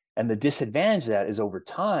in there. And the disadvantage of that is over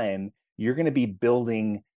time, you're going to be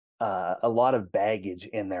building a lot of baggage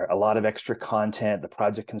in there, a lot of extra content. The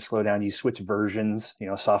project can slow down. You switch versions,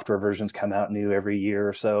 software versions come out new every year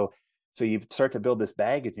or so. So you start to build this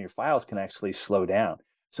baggage and your files can actually slow down.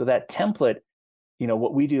 So that template,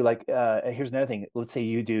 what we do, like, here's another thing. Let's say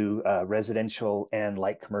you do residential and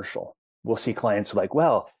light commercial. We'll see clients like,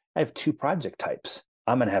 well, I have 2 project types.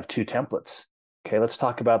 I'm going to have 2 templates. Okay, let's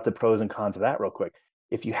talk about the pros and cons of that real quick.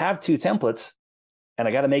 If you have 2 templates and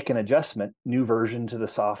I got to make an adjustment, new version to the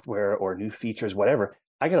software or new features, whatever,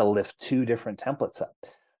 I got to lift 2 different templates up.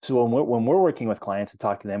 So when we're working with clients and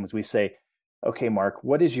talk to them, as we say, okay, Mark,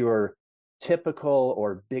 what is your typical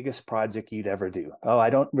or biggest project you'd ever do? Oh, I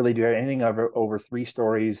don't really do anything over 3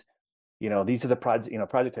 stories. These are the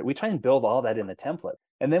projects that we try and build all that in the template.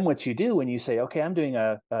 And then what you do when you say, okay, I'm doing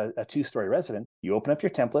a 2-story residence, you open up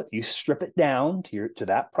your template, you strip it down to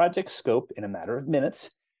that project scope in a matter of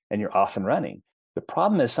minutes, and you're off and running. The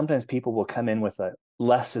problem is sometimes people will come in with a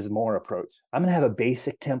less is more approach. I'm going to have a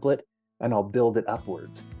basic template and I'll build it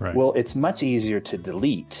upwards. Right. Well, it's much easier to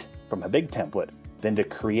delete from a big template than to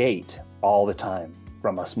create all the time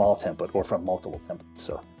from a small template or from multiple templates.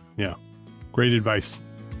 So, yeah, great advice.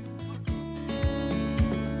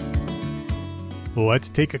 Let's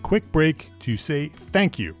take a quick break to say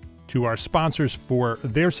thank you to our sponsors for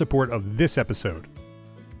their support of this episode.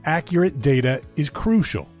 Accurate data is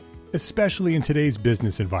crucial, especially in today's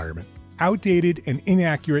business environment. Outdated and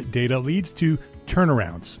inaccurate data leads to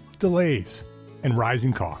turnarounds, delays, and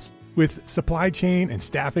rising costs. With supply chain and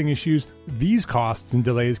staffing issues, these costs and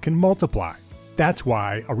delays can multiply. That's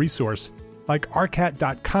why a resource like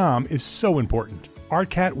RCAT.com is so important.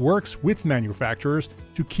 RCAT works with manufacturers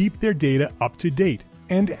to keep their data up to date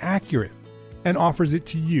and accurate, and offers it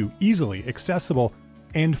to you easily, accessible,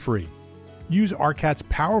 and free. Use RCAT's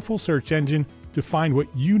powerful search engine to find what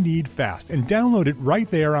you need fast and download it right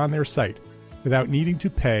there on their site without needing to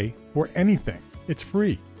pay for anything. It's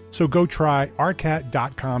free. So go try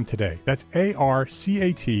RCAT.com today. That's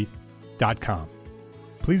ARCAT.com.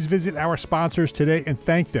 Please visit our sponsors today and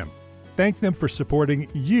thank them. Thank them for supporting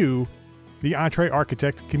you, the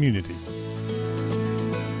EntreArchitect community.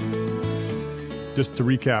 Just to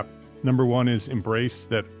recap, number 1 is embrace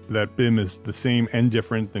that BIM is the same and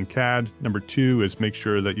different than CAD. Number 2 is make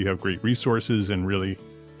sure that you have great resources and really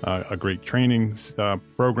a great training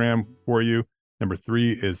program for you. Number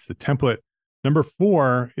 3 is the template. Number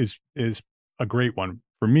 4 is a great one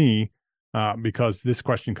for me because this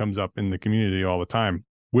question comes up in the community all the time.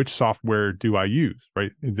 Which software do I use,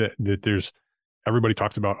 right? That there's everybody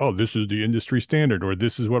talks about, oh, this is the industry standard, or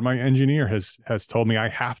this is what my engineer has told me I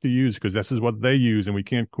have to use because this is what they use, and we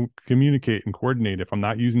can't communicate and coordinate if I'm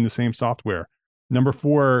not using the same software. Number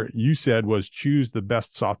 4, you said, was choose the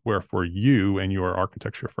best software for you and your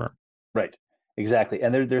architecture firm. Right, exactly.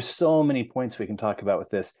 And there's so many points we can talk about with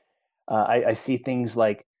this. I see things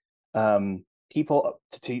like people,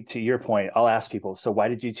 to your point, I'll ask people, so why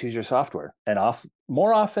did you choose your software? And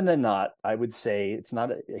more often than not, I would say it's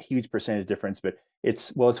not a huge percentage difference, but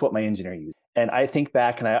it's what my engineer used. And I think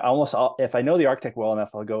back, and if I know the architect well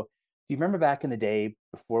enough, I'll go, do you remember back in the day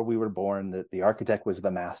before we were born that the architect was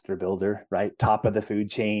the master builder, right? Top of the food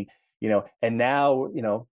chain, and now,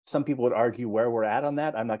 some people would argue where we're at on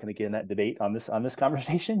that. I'm not going to get in that debate on this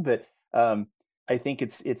conversation, but I think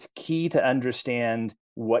it's key to understand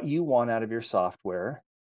what you want out of your software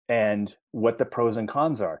and what the pros and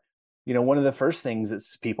cons are. One of the first things that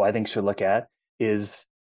people I think should look at is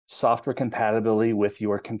software compatibility with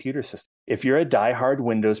your computer system. If you're a diehard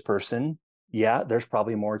Windows person, yeah, there's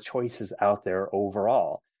probably more choices out there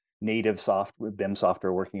overall. Native software, BIM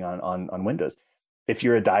software working on Windows. If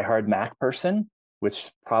you're a diehard Mac person,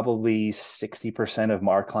 which probably 60% of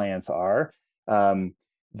our clients are,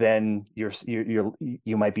 then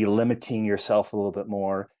you might be limiting yourself a little bit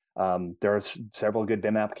more. There are several good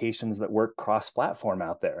BIM applications that work cross-platform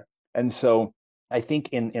out there. And so I think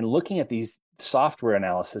in looking at these software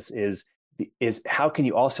analysis is how can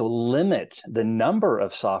you also limit the number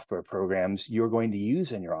of software programs you're going to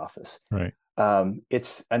use in your office? Right.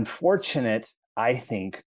 It's unfortunate, I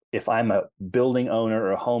think, if I'm a building owner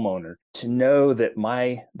or a homeowner, to know that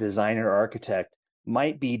my designer or architect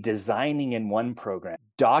might be designing in one program,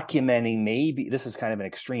 documenting, maybe this is kind of an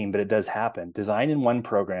extreme, but it does happen, design in one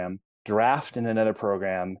program, draft in another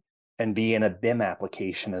program, and be in a BIM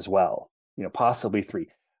application as well, possibly 3.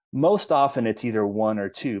 Most often it's either 1 or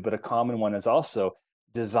 2, but a common one is also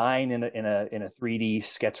design in a 3D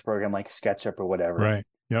sketch program like SketchUp or whatever, right?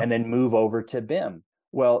 Yep. And then move over to BIM.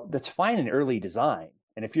 Well, that's fine in early design.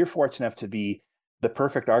 And if you're fortunate enough to be the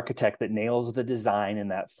perfect architect that nails the design in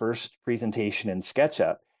that first presentation in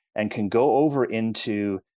SketchUp and can go over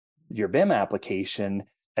into your BIM application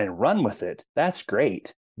and run with it, that's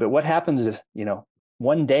great. But what happens if,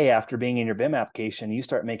 one day after being in your BIM application, you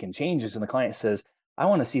start making changes and the client says, I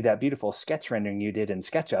want to see that beautiful sketch rendering you did in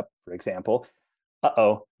SketchUp, for example.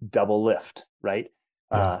 Double lift, right?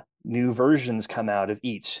 Yeah. New versions come out of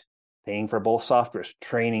each, paying for both softwares,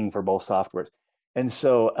 training for both softwares. And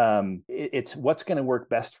so it's what's going to work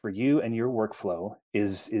best for you and your workflow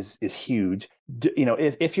is huge.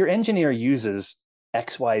 If your engineer uses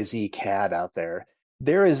XYZ CAD out there,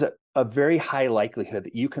 there is a very high likelihood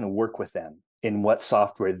that you can work with them in what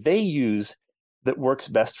software they use that works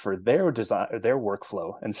best for their design, or their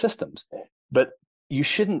workflow and systems. But you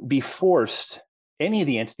shouldn't be forced, any of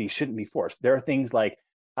the entities shouldn't be forced. There are things like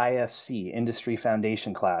IFC, Industry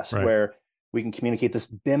Foundation Class, Right. where we can communicate this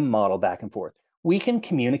BIM model back and forth. We can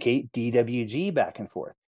communicate DWG back and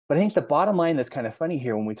forth. But I think the bottom line that's kind of funny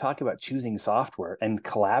here when we talk about choosing software and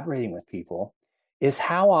collaborating with people is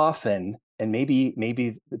how often, and maybe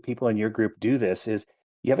the people in your group do this, is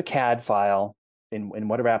you have a CAD file in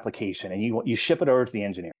whatever application and you ship it over to the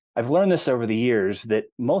engineer. I've learned this over the years that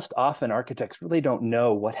most often architects really don't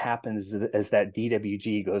know what happens as that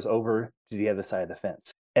DWG goes over to the other side of the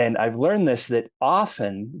fence. And I've learned this, that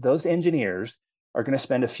often those engineers are going to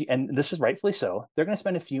spend a few, and this is rightfully so, they're going to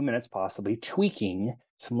spend a few minutes possibly tweaking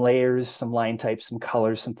some layers, some line types, some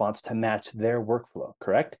colors, some fonts to match their workflow,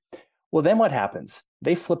 correct? Well, then what happens?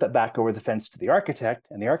 They flip it back over the fence to the architect,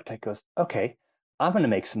 and the architect goes, okay, I'm going to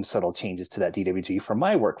make some subtle changes to that DWG for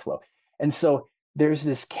my workflow. And so there's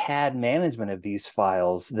this CAD management of these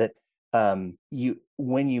files that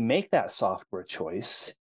when you make that software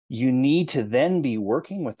choice, you need to then be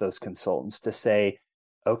working with those consultants to say,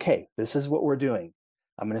 okay, this is what we're doing.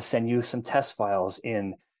 I'm going to send you some test files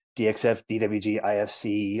in DXF, DWG,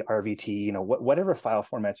 IFC, RVT, whatever file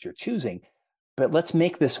formats you're choosing. But let's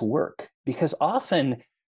make this work, because often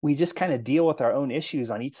we just kind of deal with our own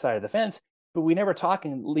issues on each side of the fence, but we never talk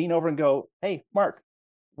and lean over and go, hey, Mark,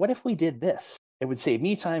 what if we did this? It would save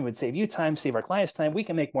me time, would save you time, save our clients time. We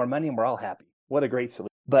can make more money and we're all happy. What a great solution.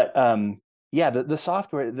 But the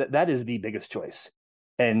software, that is the biggest choice.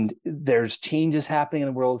 And there's changes happening in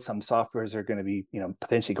the world. Some softwares are going to be,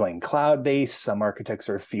 potentially going cloud-based. Some architects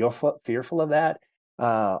are fearful of that.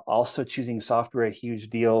 Also, choosing software, a huge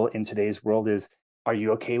deal in today's world is, are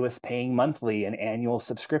you okay with paying monthly and annual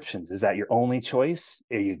subscriptions? Is that your only choice?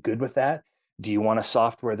 Are you good with that? Do you want a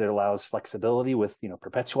software that allows flexibility with,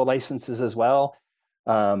 perpetual licenses as well?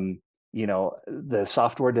 The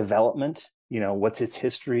software development, what's its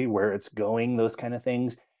history, where it's going, those kind of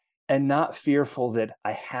things. And not fearful that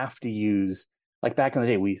I have to use, like back in the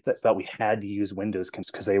day, we thought we had to use Windows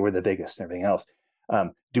because they were the biggest and everything else.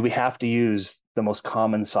 Do we have to use the most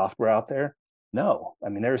common software out there? No. I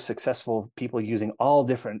mean, there are successful people using all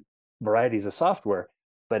different varieties of software.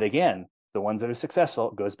 But again, the ones that are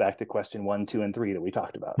successful goes back to question 1, 2, and 3 that we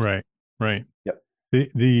talked about. Right. Yep.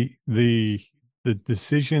 The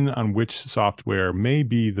decision on which software may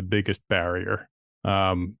be the biggest barrier,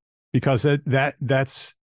 because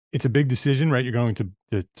that's it's a big decision, right? You're going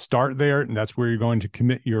to start there, and that's where you're going to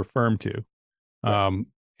commit your firm to. Right.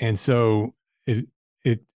 And so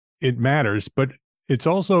it matters, but it's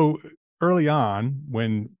also early on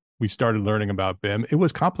when we started learning about BIM, it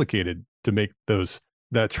was complicated to make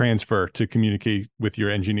that transfer to communicate with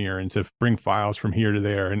your engineer and to bring files from here to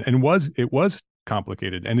there. And it was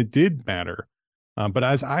complicated, and it did matter. But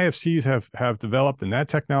as IFCs have developed, and that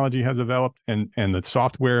technology has developed, and the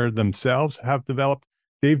software themselves have developed,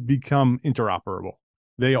 they've become interoperable.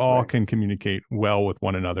 They all can communicate well with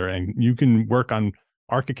one another, and you can work on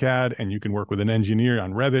ArchiCAD and you can work with an engineer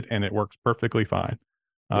on Revit, and it works perfectly fine.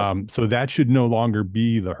 So that should no longer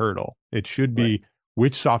be the hurdle. It should be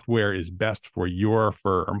which software is best for your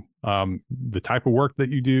firm, the type of work that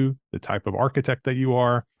you do, the type of architect that you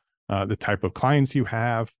are, the type of clients you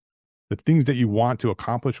have, the things that you want to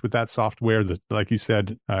accomplish with that software. Like you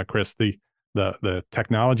said, Chris, the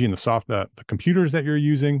technology and the computers that you're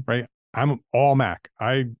using, right? I'm all Mac.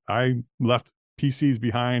 I left PCs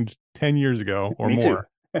behind 10 years ago or more.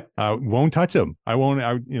 Won't touch them.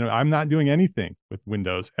 I'm not doing anything with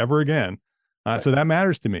Windows ever again. So that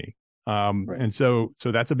matters to me. And so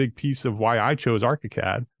that's a big piece of why I chose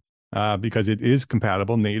ArchiCAD, because it is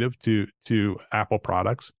compatible native to Apple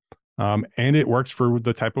products. And it works for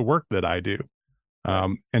the type of work that I do.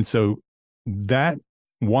 And so that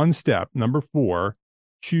one step, number 4,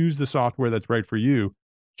 choose the software that's right for you.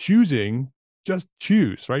 Just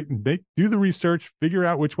choose, right? Do the research, figure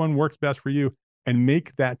out which one works best for you, and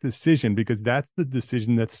make that decision, because that's the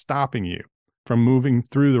decision that's stopping you from moving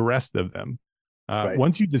through the rest of them.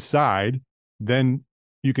 Once you decide, then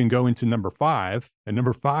you can go into number 5, and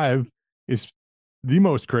number 5 is the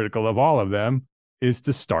most critical of all of them is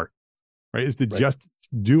to start, right? Is to just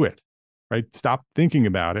do it, right? Stop thinking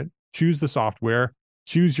about it. Choose the software,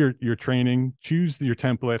 choose your training, choose your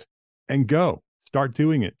template, and go. Start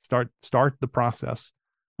doing it. Start the process.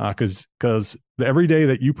 Because every day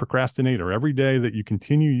that you procrastinate or every day that you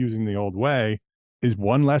continue using the old way is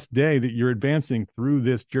one less day that you're advancing through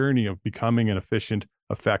this journey of becoming an efficient,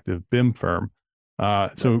 effective BIM firm.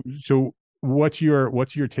 So what's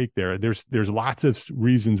your take there? There's lots of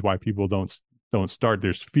reasons why people don't start.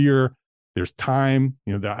 There's fear, there's time.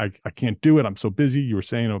 That I can't do it. I'm so busy. You were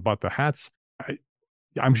saying about the hats.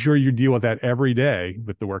 I'm sure you deal with that every day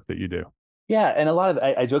with the work that you do. Yeah, and a lot of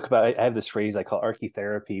I joke about. I have this phrase I call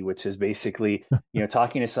architherapy, which is basically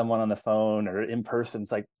talking to someone on the phone or in person.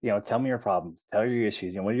 It's like tell me your problems, tell your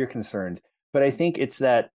issues, what are your concerns. But I think it's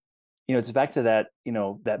that it's back to that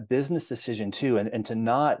that business decision too, and to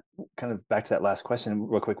not kind of back to that last question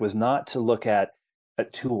real quick was not to look at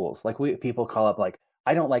tools like people call up like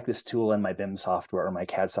I don't like this tool in my BIM software or my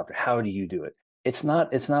CAD software. How do you do it? It's not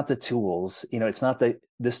the tools. It's not that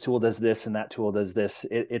this tool does this and that tool does this.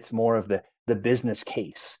 It's more of the business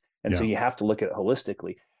case. And so you have to look at it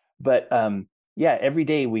holistically. But every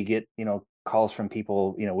day we get, calls from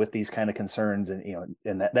people, with these kind of concerns and,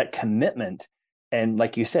 and that commitment. And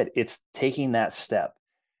like you said, it's taking that step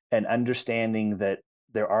and understanding that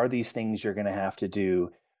there are these things you're going to have to do.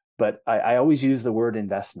 But I always use the word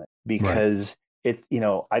investment because it's,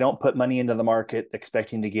 I don't put money into the market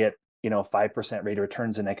expecting to get 5% rate of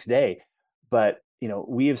returns the next day. But,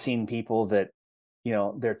 we have seen people that,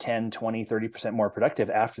 they're 10, 20, 30% more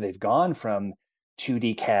productive after they've gone from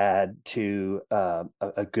 2D CAD to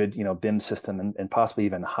a good, BIM system and possibly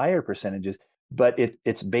even higher percentages. But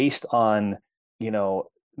it's based on,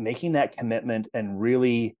 making that commitment and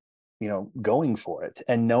really, going for it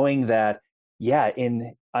and knowing that,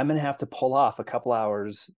 I'm going to have to pull off a couple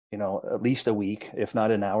hours, at least a week, if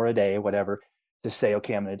not an hour a day, whatever, to say,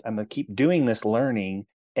 okay, I'm going to keep doing this learning.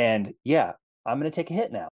 And I'm going to take a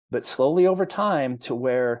hit now, but slowly over time to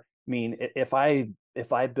where, if I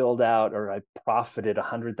build out or I profited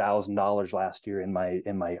 $100,000 last year in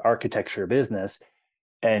my architecture business,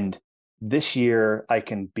 and this year I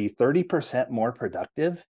can be 30% more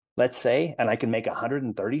productive, let's say, and I can make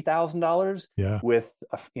 $130,000 with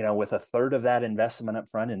a third of that investment up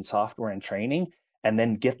front in software and training, and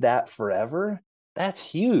then get that forever. That's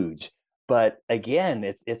huge. But again,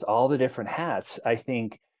 it's all the different hats. I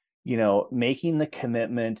think, making the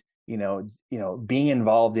commitment, being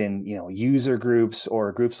involved in, user groups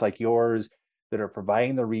or groups like yours that are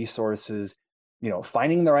providing the resources,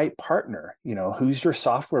 finding the right partner, who's your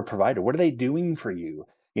software provider? What are they doing for you?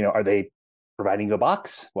 Are they providing you a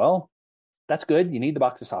box? Well, that's good. You need the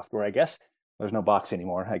box of software, I guess. There's no box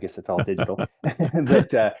anymore. I guess it's all digital.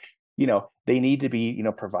 But, they need to be,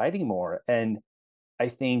 providing more. And I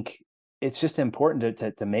think it's just important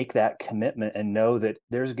to make that commitment and know that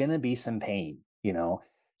there's going to be some pain.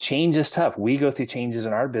 Change is tough. We go through changes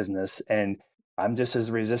in our business, and I'm just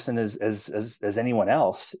as resistant as anyone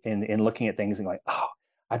else in looking at things and going, oh,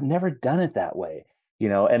 I've never done it that way.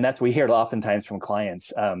 And that's, we hear it oftentimes from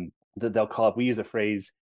clients that they'll call up, we use a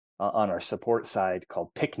phrase on our support side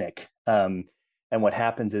called picnic. And what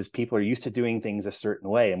happens is people are used to doing things a certain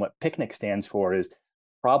way. And what picnic stands for is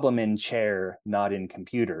problem in chair, not in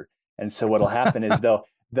computer. And so what'll happen is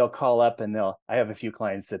they'll call up and I have a few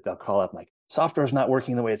clients that they'll call up like, software's not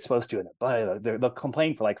working the way it's supposed to. And they'll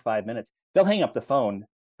complain for like 5 minutes. They'll hang up the phone.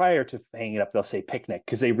 Prior to hanging it up, they'll say picnic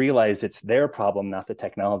because they realize it's their problem, not the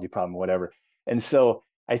technology problem, whatever. And so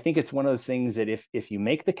I think it's one of those things that if you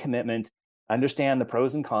make the commitment, understand the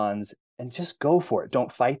pros and cons, and just go for it.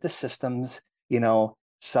 Don't fight the systems.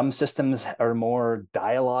 Some systems are more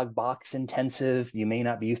dialogue box intensive. You may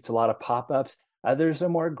not be used to a lot of pop-ups. Others are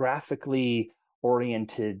more graphically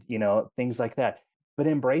oriented, things like that. But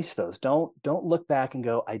embrace those. Don't look back and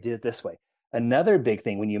go, I did it this way. Another big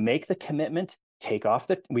thing, when you make the commitment, we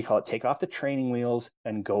call it take off the training wheels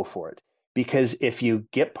and go for it. Because if you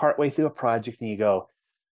get partway through a project and you go,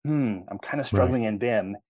 I'm kind of struggling in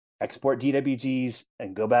BIM, export DWGs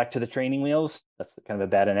and go back to the training wheels. That's kind of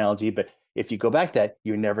a bad analogy, but if you go back to that,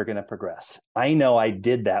 you're never going to progress. I know I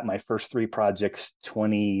did that my first 3 projects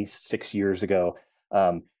 26 years ago.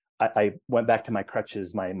 I went back to my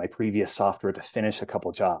crutches, my previous software to finish a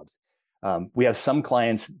couple jobs. We have some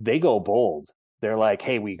clients, they go bold. They're like,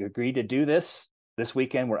 hey, we agreed to do this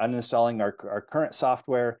weekend. We're uninstalling our current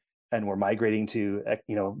software and we're migrating to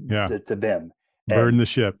BIM. Burn the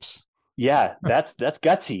ships. Yeah, that's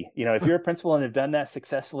gutsy. If you're a principal and have done that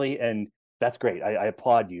successfully, and that's great. I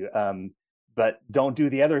applaud you. But don't do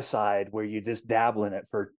the other side where you just dabble in it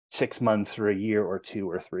for 6 months or a year or 2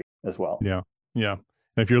 or 3 as well. Yeah. Yeah.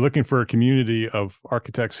 And if you're looking for a community of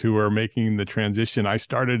architects who are making the transition, I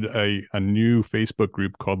started a new Facebook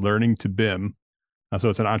group called Learning to BIM. So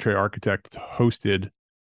it's an Entre Architect hosted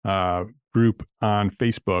group on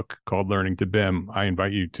Facebook called Learning to BIM. I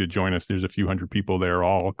invite you to join us. There's a few hundred people there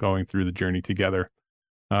all going through the journey together.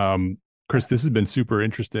 Chris, this has been super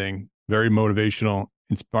interesting, very motivational,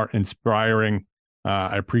 inspiring.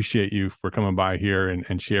 I appreciate you for coming by here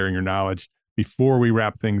and sharing your knowledge. Before we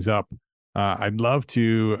wrap things up, I'd love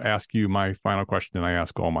to ask you my final question I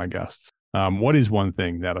ask all my guests. What is one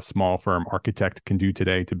thing that a small firm architect can do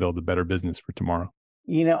today to build a better business for tomorrow?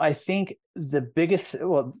 I think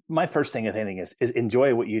my first thing I think is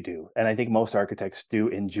enjoy what you do. And I think most architects do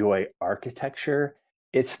enjoy architecture.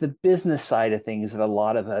 It's the business side of things that a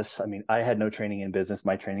lot of us, I had no training in business.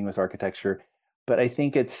 My training was architecture, but I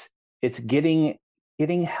think it's getting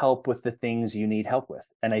help with the things you need help with.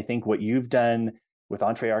 And I think what you've done with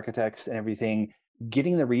Entre Architects and everything,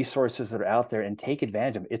 getting the resources that are out there and take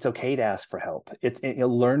advantage of them. It's okay to ask for help.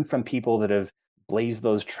 You'll learn from people that have blazed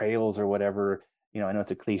those trails or whatever. I know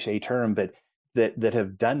it's a cliche term, but that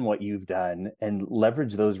have done what you've done and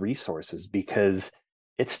leverage those resources, because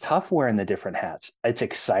it's tough wearing the different hats. It's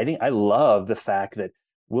exciting. I love the fact that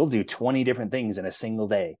we'll do 20 different things in a single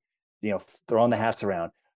day, throwing the hats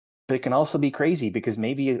around. But it can also be crazy because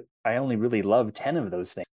maybe I only really love 10 of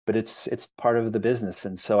those things, but it's part of the business.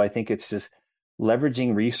 And so I think it's just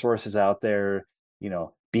leveraging resources out there,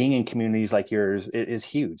 being in communities like yours is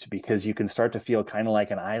huge, because you can start to feel kind of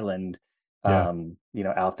like an island,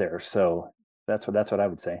 out there. So that's what I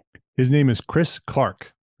would say. His name is Chris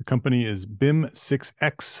Clark. The company is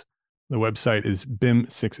BIM6X. The website is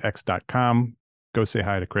BIM6X.com. Go say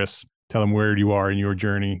hi to Chris. Tell him where you are in your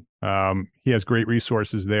journey. He has great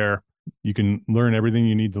resources there. You can learn everything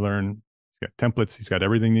you need to learn. He's got templates. He's got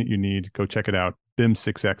everything that you need. Go check it out.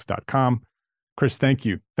 BIM6X.com. Chris, thank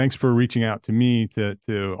you. Thanks for reaching out to me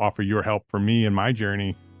to offer your help for me in my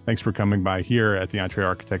journey. Thanks for coming by here at the Entre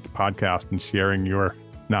Architect podcast and sharing your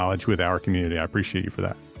knowledge with our community. I appreciate you for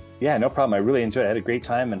that. Yeah, no problem. I really enjoyed it. I had a great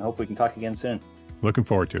time and hope we can talk again soon. Looking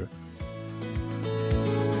forward to it.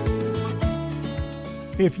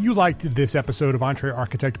 If you liked this episode of Entre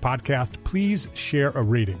Architect podcast, please share a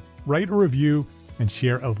rating, write a review, and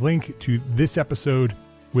share a link to this episode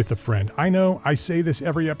with a friend. I know I say this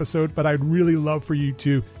every episode, but I'd really love for you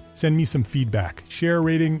to send me some feedback. Share a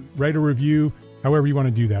rating, write a review, however you want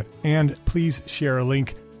to do that. And please share a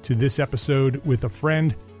link to this episode with a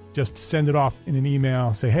friend. Just send it off in an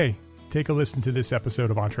email. Say, hey, take a listen to this episode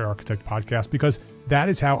of Entre Architect podcast, because that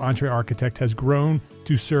is how Entre Architect has grown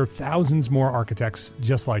to serve thousands more architects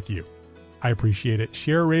just like you. I appreciate it.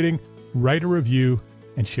 Share a rating, write a review,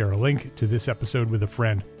 and share a link to this episode with a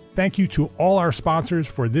friend. Thank you to all our sponsors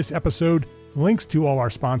for this episode. Links to all our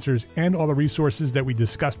sponsors and all the resources that we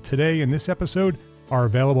discussed today in this episode are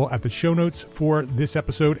available at the show notes for this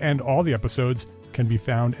episode, and all the episodes can be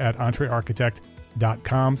found at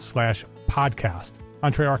entrearchitect.com/podcast.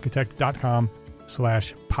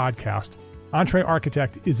 entrearchitect.com/podcast. Entre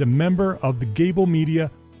Architect is a member of the Gable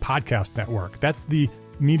Media Podcast Network. That's the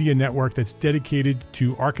media network that's dedicated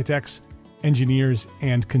to architects, engineers,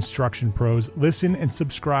 and construction pros. Listen and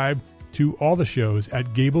subscribe to all the shows at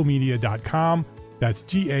gablemedia.com. That's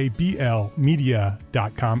GABL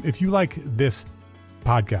media.com. If you like this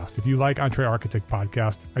podcast, if you like Entre Architect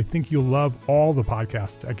podcast, I think you'll love all the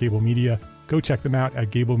podcasts at Gable Media. Go check them out at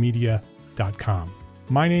gablemedia.com.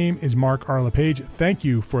 My name is Mark R. LePage. Thank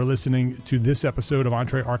you for listening to this episode of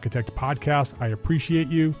Entre Architect podcast. I appreciate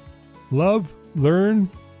you. Love, learn,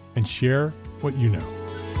 and share what you know.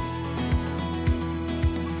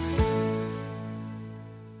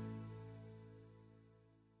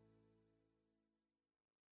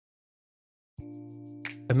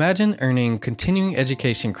 Imagine earning continuing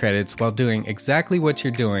education credits while doing exactly what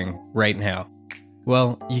you're doing right now.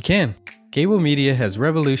 Well, you can. Gable Media has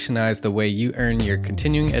revolutionized the way you earn your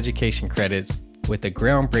continuing education credits with a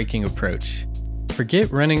groundbreaking approach. Forget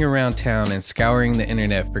running around town and scouring the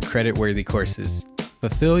internet for credit-worthy courses.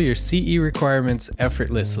 Fulfill your CE requirements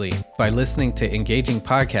effortlessly by listening to engaging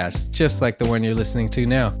podcasts just like the one you're listening to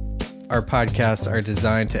now. Our podcasts are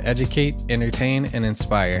designed to educate, entertain, and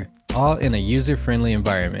inspire, all in a user-friendly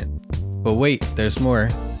environment. But wait, there's more.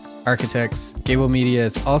 Architects, Gable Media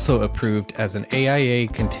is also approved as an AIA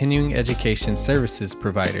continuing education services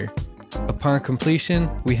provider. Upon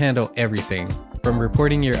completion, we handle everything, From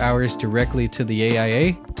reporting your hours directly to the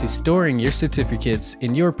AIA to storing your certificates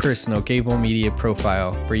in your personal Gable Media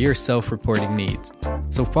profile for your self-reporting needs.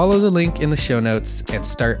 So follow the link in the show notes and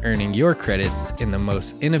start earning your credits in the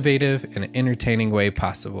most innovative and entertaining way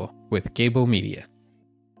possible with Gable Media.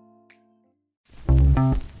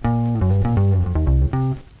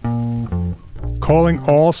 Calling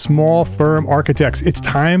all small firm architects. It's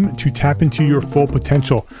time to tap into your full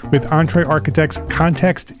potential with Entree Architects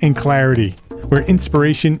Context and Clarity, where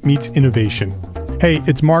inspiration meets innovation. Hey,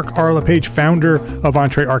 it's Mark R. LePage, founder of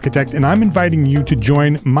Entree Architect, and I'm inviting you to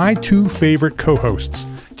join my two favorite co-hosts,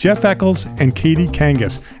 Jeff Eccles and Katie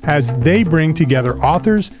Kangas, as they bring together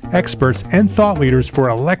authors, experts, and thought leaders for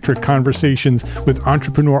electric conversations with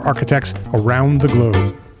entrepreneur architects around the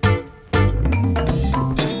globe.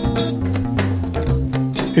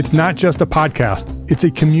 It's not just a podcast, it's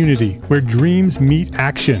a community where dreams meet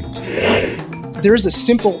action. There's a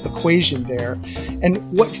simple equation there. And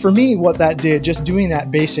what that did, just doing that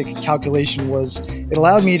basic calculation, was it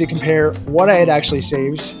allowed me to compare what I had actually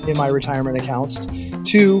saved in my retirement accounts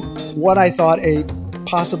to what I thought a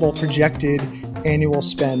possible projected annual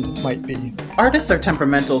spend might be. Artists are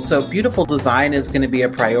temperamental, so beautiful design is going to be a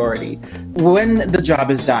priority. When the job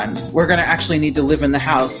is done, we're going to actually need to live in the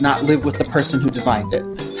house, not live with the person who designed it.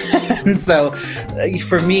 And so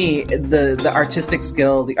for me, the artistic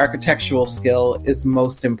skill, the architectural skill is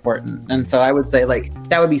most important. And so I would say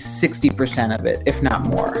that would be 60% of it, if not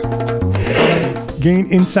more. Gain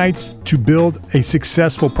insights to build a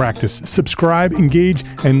successful practice. Subscribe, engage,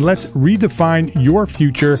 and let's redefine your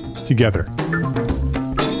future together.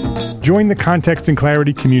 Join the Context and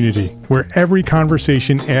Clarity community, where every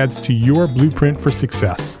conversation adds to your blueprint for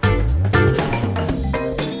success.